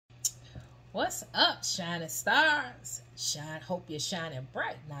What's up, shining stars? Hope you're shining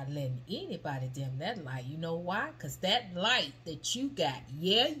bright, not letting anybody dim that light. You know why? Because that light that you got,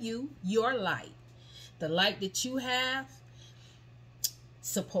 your light, the light that you have,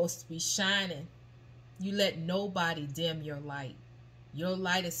 supposed to be shining. You let nobody dim your light. Your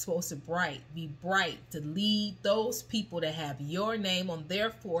light is supposed to be bright to lead those people that have your name on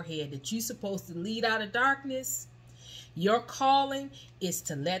their forehead that you're supposed to lead out of darkness. Your calling is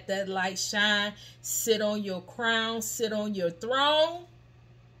to let that light shine, sit on your crown, sit on your throne,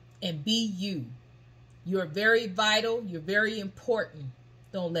 and be you. You're very vital. You're very important.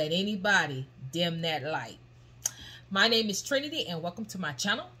 Don't let anybody dim that light. My name is Trinity, and welcome to my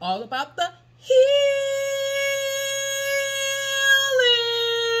channel, all about the healing.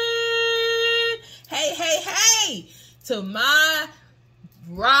 Hey, to my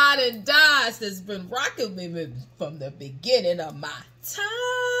ride and dies that's been rocking me from the beginning of my time.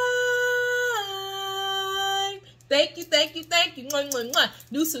 Thank you. Mwah, mwah, mwah.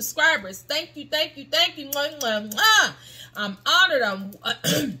 New subscribers, thank you. Mwah, mwah, mwah. I'm honored.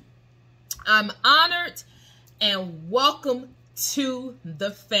 I'm honored, and welcome to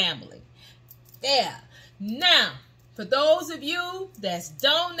the family. Yeah. Now, for those of you that's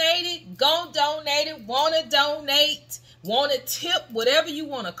donated, gonna donate it, wanna donate, want to tip, whatever you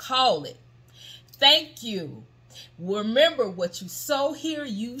want to call it, thank you. Remember, what you sow here,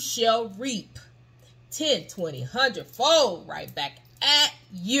 you shall reap 10, 20, 100 fold right back at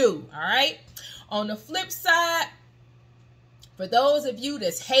you. All right. On the flip side, for those of you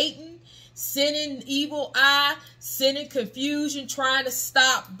that's hating, sending evil eye, sending confusion, trying to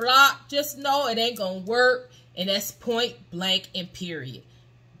stop, block, just know it ain't gonna work, and that's point blank and period.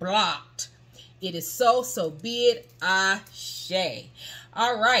 Blocked. It is so be it, Ashe.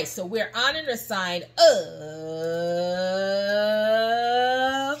 All right, so we're honoring the sign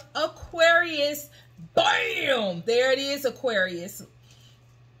of Aquarius. Bam! There it is, Aquarius.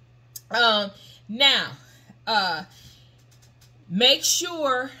 Now, make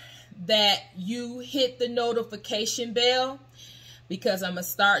sure that you hit the notification bell, because I'm going to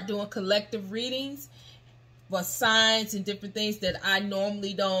start doing collective readings for signs and different things that I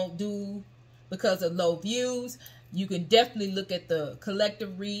normally don't do because of low views. You can definitely look at the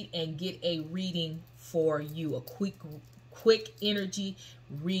collective read and get a reading for you, a quick energy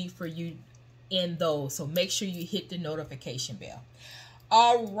read for you in those. So make sure you hit the notification bell.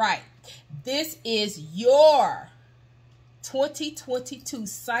 All right, this is your 2022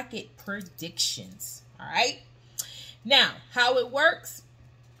 psychic predictions. All right, now how it works: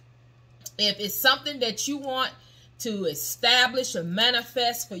 if it's something that you want to establish or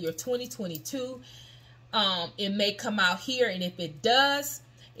manifest for your 2022, it may come out here. And if it does,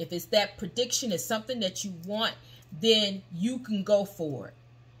 if it's that prediction is something that you want, then you can go for it.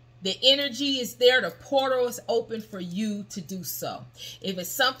 The energy is there. The portal is open for you to do so. If it's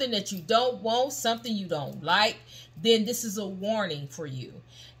something that you don't want, something you don't like, then this is a warning for you.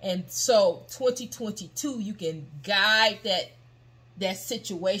 And so 2022, you can guide that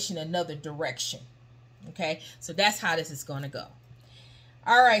situation another direction. Okay, so that's how this is going to go.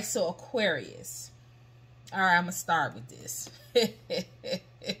 All right, so Aquarius. All right, I'm going to start with this. Okay,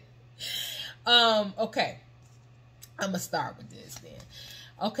 I'm going to start with this then.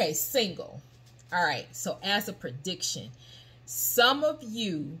 Okay, single. All right, so as a prediction, some of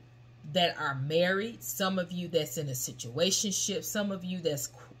you that are married, some of you that's in a situationship, some of you that's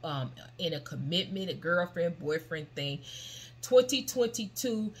in a commitment, a girlfriend, boyfriend thing,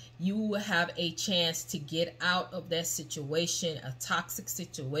 2022, you will have a chance to get out of that situation, a toxic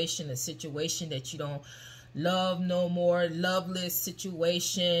situation, a situation that you don't love no more, loveless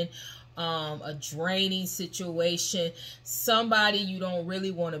situation, a draining situation, somebody you don't really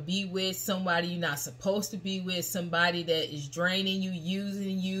want to be with, somebody you're not supposed to be with, somebody that is draining you,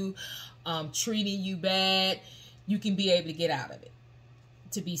 using you, treating you bad. You can be able to get out of it,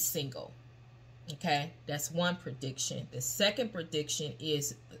 to be single. Okay, that's one prediction. The second prediction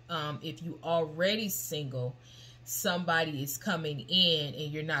is if you already single, somebody is coming in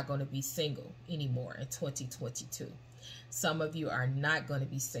and you're not going to be single anymore in 2022. Some of you are not going to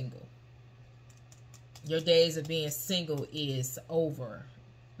be single. Your days of being single is over.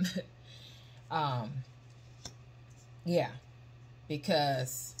 Yeah,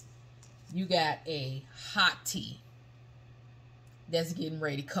 because you got a hottie that's getting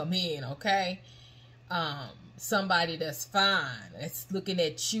ready to come in, okay? Somebody that's fine, that's looking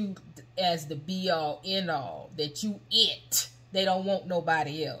at you as the be-all, end-all, that you it. They don't want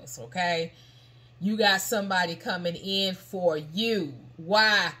nobody else, okay? You got somebody coming in for you.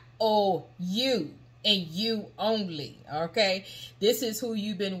 Y-O-U. and you only. Okay, this is who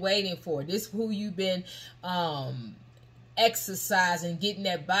you've been waiting for. This is who you've been exercising, getting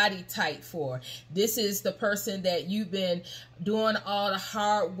that body tight for. This is the person that you've been doing all the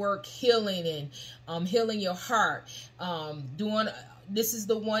hard work healing and healing your heart. This is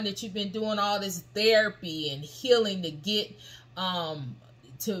the one that you've been doing all this therapy and healing to get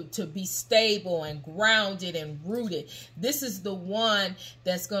to be stable and grounded and rooted. This is the one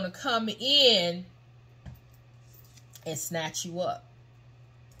that's going to come in and snatch you up.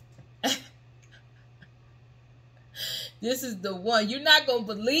 This is the one. You're not going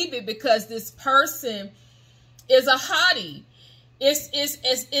to believe it, because this person is a hottie.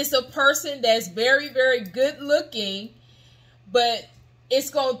 It's a person that's very, very good looking, but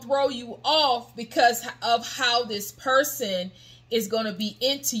it's going to throw you off because of how this person is going to be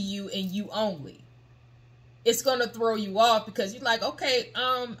into you and you only. It's going to throw you off because you're like, okay,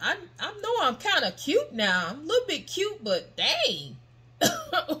 I know I'm kind of cute now. I'm a little bit cute, but dang,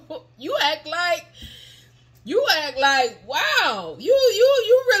 you act like, wow, you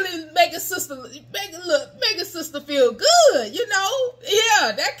really make a sister feel good, you know?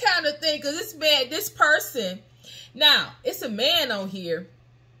 Yeah, that kind of thing. Because this person, now it's a man on here,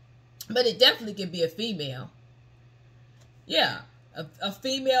 but it definitely can be a female. Yeah, a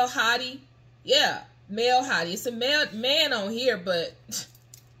female hottie. Yeah, male hottie. It's a man on here, but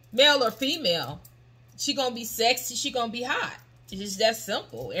male or female, she gonna be sexy. She gonna be hot. It's just that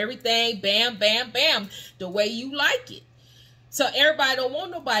simple. Everything, bam, bam, bam, the way you like it. So everybody don't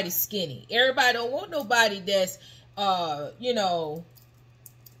want nobody skinny. Everybody don't want nobody that's,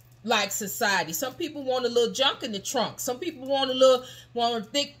 like society. Some people want a little junk in the trunk. Some people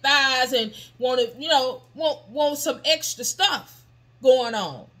want thick thighs and want some extra stuff going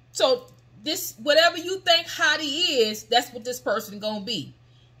on. So this, whatever you think hottie is, that's what this person gonna be.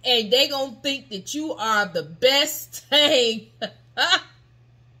 And they gonna think that you are the best thing. I'm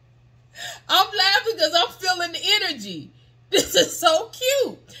laughing because I'm feeling the energy. This is so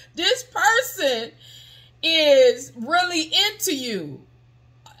cute. This person is really into you.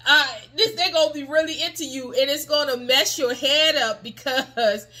 They're going to be really into you, and it's going to mess your head up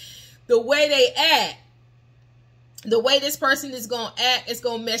because the way they act, the way this person is going to act, it's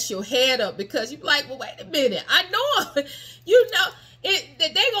going to mess your head up because you're like, well, wait a minute. I know, they're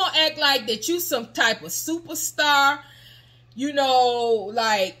going to act like that you some type of superstar,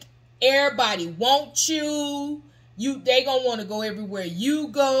 like everybody wants you. They going to want to go everywhere you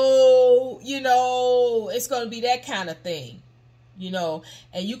go, it's going to be that kind of thing. And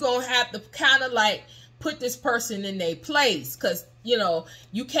you're going to have to kind of like put this person in their place because,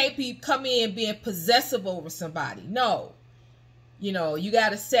 you can't be coming in being possessive over somebody. No. You got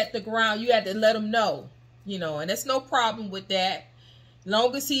to set the ground. You got to let them know, and there's no problem with that.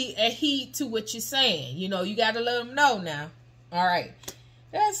 Long as he adhere to what you're saying, you got to let them know now. All right.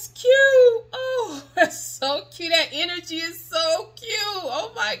 That's cute. Oh, that's so cute. That energy is so cute.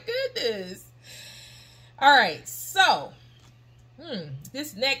 Oh, my goodness. All right. So,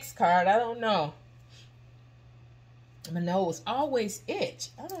 this next card, I don't know. My nose always itch.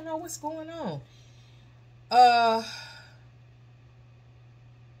 I don't know what's going on. All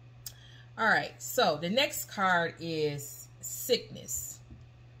right. So, the next card is sickness.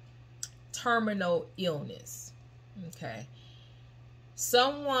 Terminal illness. Okay.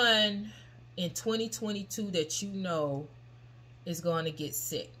 Someone in 2022 that is going to get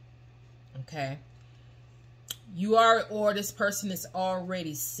sick. Okay. Or this person is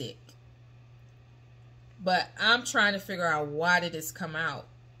already sick. But I'm trying to figure out, why did this come out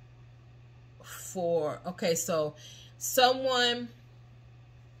okay, so someone,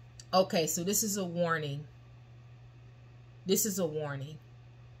 okay, so this is a warning. This is a warning.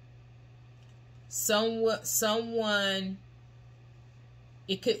 Someone,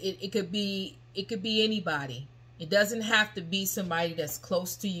 it could be anybody. It doesn't have to be somebody that's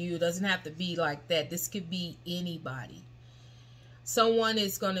close to you. It doesn't have to be like that. This could be anybody. Someone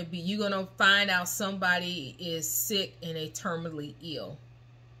is going to be, you're going to find out somebody is sick and they terminally ill.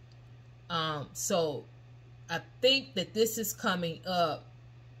 So I think that this is coming up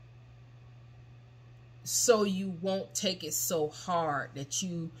so you won't take it so hard that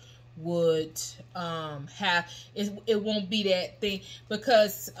you would have, it won't be that thing,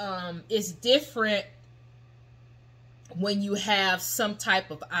 because it's different when you have some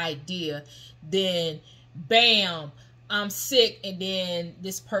type of idea, then bam, I'm sick, and then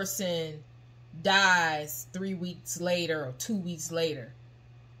this person dies 3 weeks later or 2 weeks later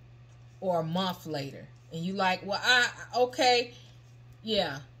or a month later, and you like, well, okay,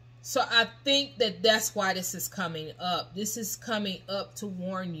 yeah. So I think that that's why this is coming up. This is coming up to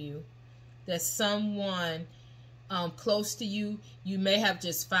warn you that someone close to you, you may have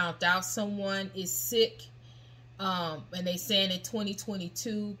just found out someone is sick, and they saying in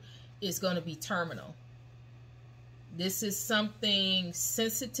 2022 is going to be terminal. This is something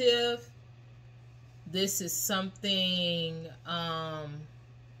sensitive. This is something that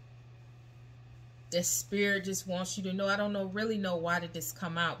spirit just wants you to know. I don't really know why did this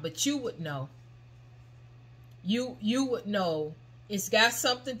come out, but you would know. You would know. It's got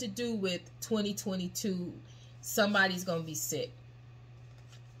something to do with 2022. Somebody's going to be sick.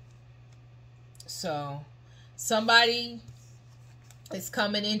 So somebody is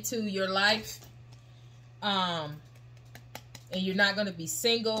coming into your life, and you're not going to be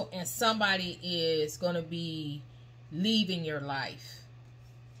single, and somebody is going to be leaving your life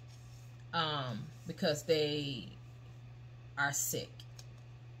because they are sick.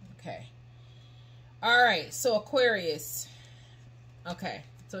 Okay. All right. So Aquarius. Okay.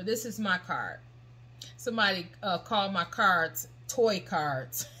 So this is my card. Somebody called my cards toy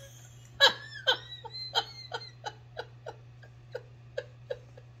cards.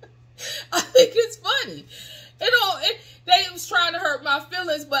 I think it's funny. They was trying to hurt my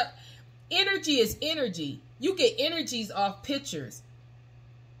feelings, but energy is energy. You get energies off pictures.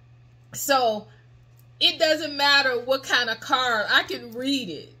 So it doesn't matter what kind of card. I can read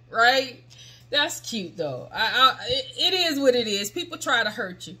it, right? That's cute, though. It is what it is. People try to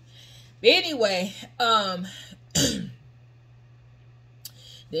hurt you. But anyway, the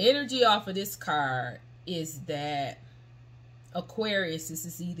energy off of this card is that Aquarius, this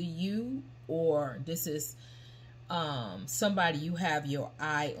is either you or this is somebody you have your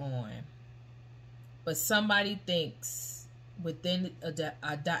eye on. But somebody thinks within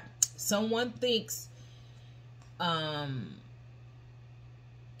someone thinks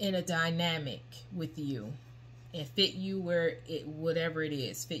in a dynamic with you and fit you where whatever it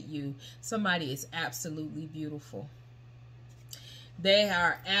is, fit you. Somebody is absolutely beautiful. They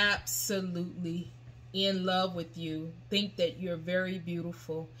are absolutely in love with you, think that you're very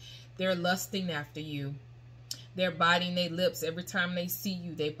beautiful. They're lusting after you. They're biting their lips. Every time they see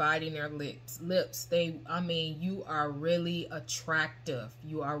you, they biting their lips. You are really attractive.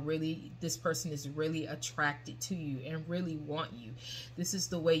 This person is really attracted to you and really want you. This is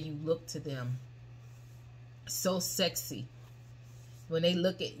the way you look to them. So sexy. When they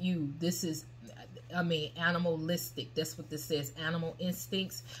look at you, this is, animalistic. That's what this says. Animal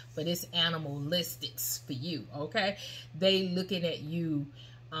instincts, but it's animalistics for you, okay? They looking at you,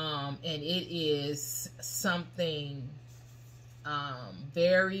 and it is something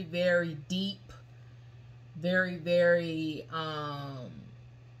very, very deep, very, very,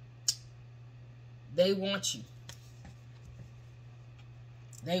 they want you.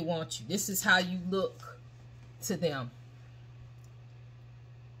 They want you. This is how you look to them,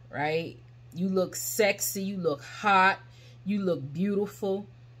 right? You look sexy, you look hot, you look beautiful.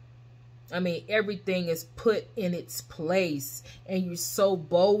 Everything is put in its place, and you're so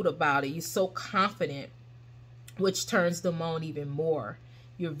bold about it. You're so confident, which turns them on even more.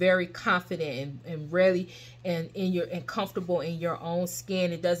 You're very confident and really and comfortable in your own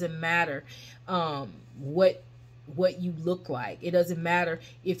skin. It doesn't matter what you look like. It doesn't matter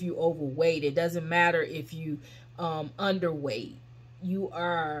if you're overweight. It doesn't matter if you underweight. You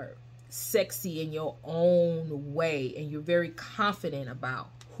are sexy in your own way, and you're very confident about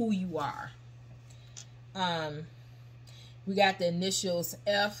who you are. We got the initials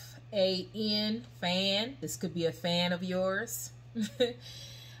F-A-N, fan. This could be a fan of yours.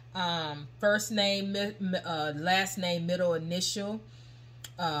 First name, last name, middle initial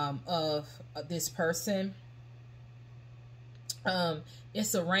of this person.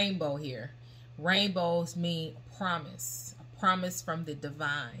 It's a rainbow here. Rainbows mean promise, a promise from the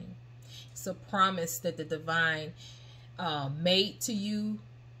divine. It's a promise that the divine made to you,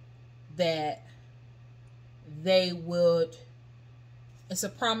 that they would. It's a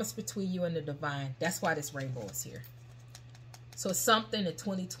promise between you and the divine. That's why this rainbow is here. So something in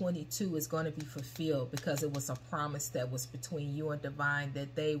 2022 is going to be fulfilled because it was a promise that was between you and divine,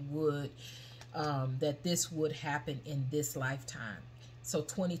 that they would, that this would happen in this lifetime. So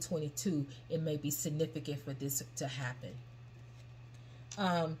 2022, it may be significant for this to happen.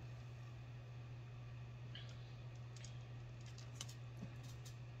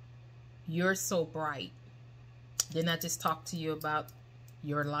 You're so bright. Didn't I just talk to you about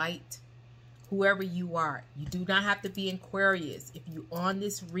your light? Whoever you are, you do not have to be Aquarius. If you're on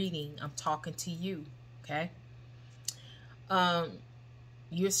this reading, I'm talking to you, okay?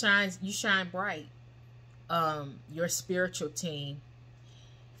 You shine bright. Your spiritual team,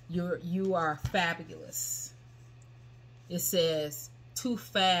 you are fabulous. It says too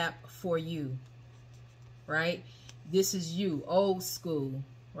fab for you, right? This is you, old school,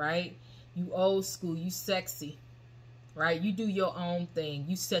 right? You old school, you sexy, right? You do your own thing.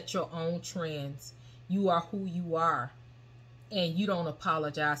 You set your own trends. You are who you are. And you don't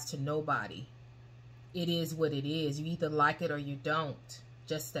apologize to nobody. It is what it is. You either like it or you don't.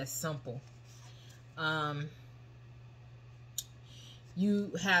 Just that simple.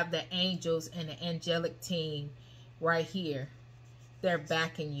 You have the angels and the angelic team right here. They're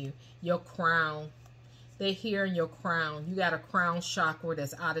backing you. Your crown. They're here in your crown. You got a crown chakra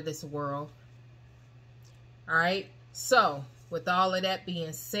that's out of this world. All right. So, with all of that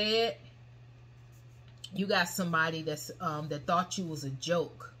being said, you got somebody that's that thought you was a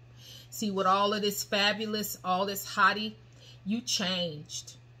joke. See, with all of this fabulous, all this hottie, you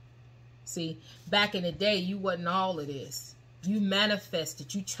changed. See, back in the day, you wasn't all of this. You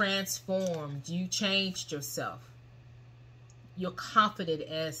manifested, you transformed, you changed yourself. You're confident,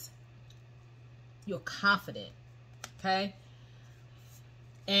 okay?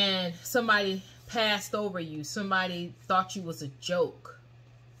 And somebody passed over you. Somebody thought you was a joke.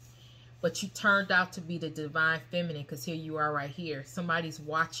 But you turned out to be the divine feminine, because here you are right here. Somebody's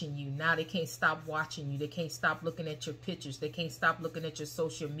watching you. Now they can't stop watching you. They can't stop looking at your pictures. They can't stop looking at your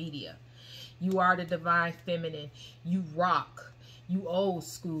social media. You are the divine feminine. You rock. You old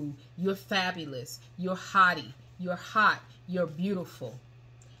school. You're fabulous. You're hottie. You're hot. You're beautiful.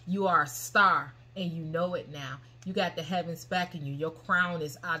 You are a star, and you know it now. You got the heavens backing you. Your crown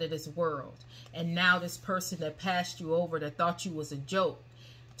is out of this world. And now this person that passed you over, that thought you was a joke,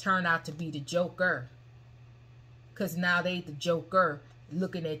 turned out to be the joker. Because now they the joker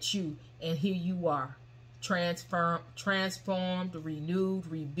looking at you, and here you are. Transformed, renewed,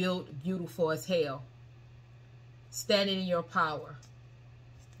 rebuilt, beautiful as hell. Standing in your power.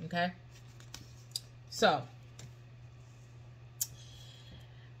 Okay? So,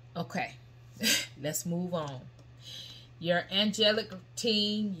 okay. Let's move on. Your angelic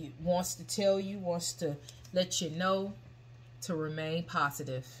team wants to tell you, wants to let you know to remain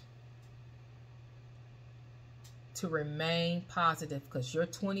positive. To remain positive, because your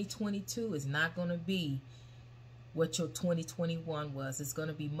 2022 is not going to be what your 2021 was. It's going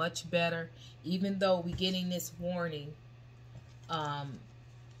to be much better. Even though we're getting this warning,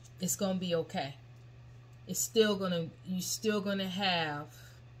 it's going to be okay. It's still going to, you're still going to have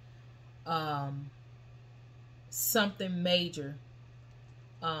something major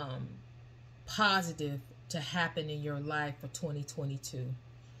positive to happen in your life for 2022.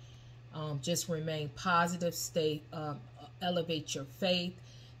 Just remain positive, stay elevate your faith,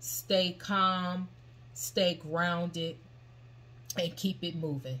 stay calm, stay grounded, and keep it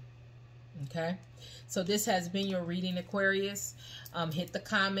moving. Okay, so this has been your reading, Aquarius. Hit the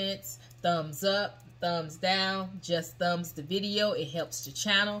comments, thumbs up, thumbs down, just thumbs the video. It helps the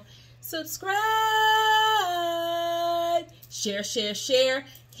channel. Subscribe, share, share, share.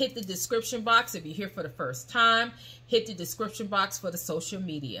 Hit the description box if you're here for the first time. Hit the description box for the social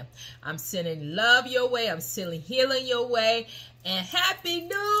media. I'm sending love your way. I'm sending healing your way. And Happy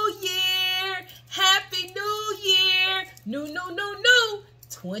New Year! Happy New Year! New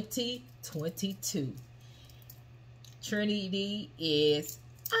 2022. Trinity is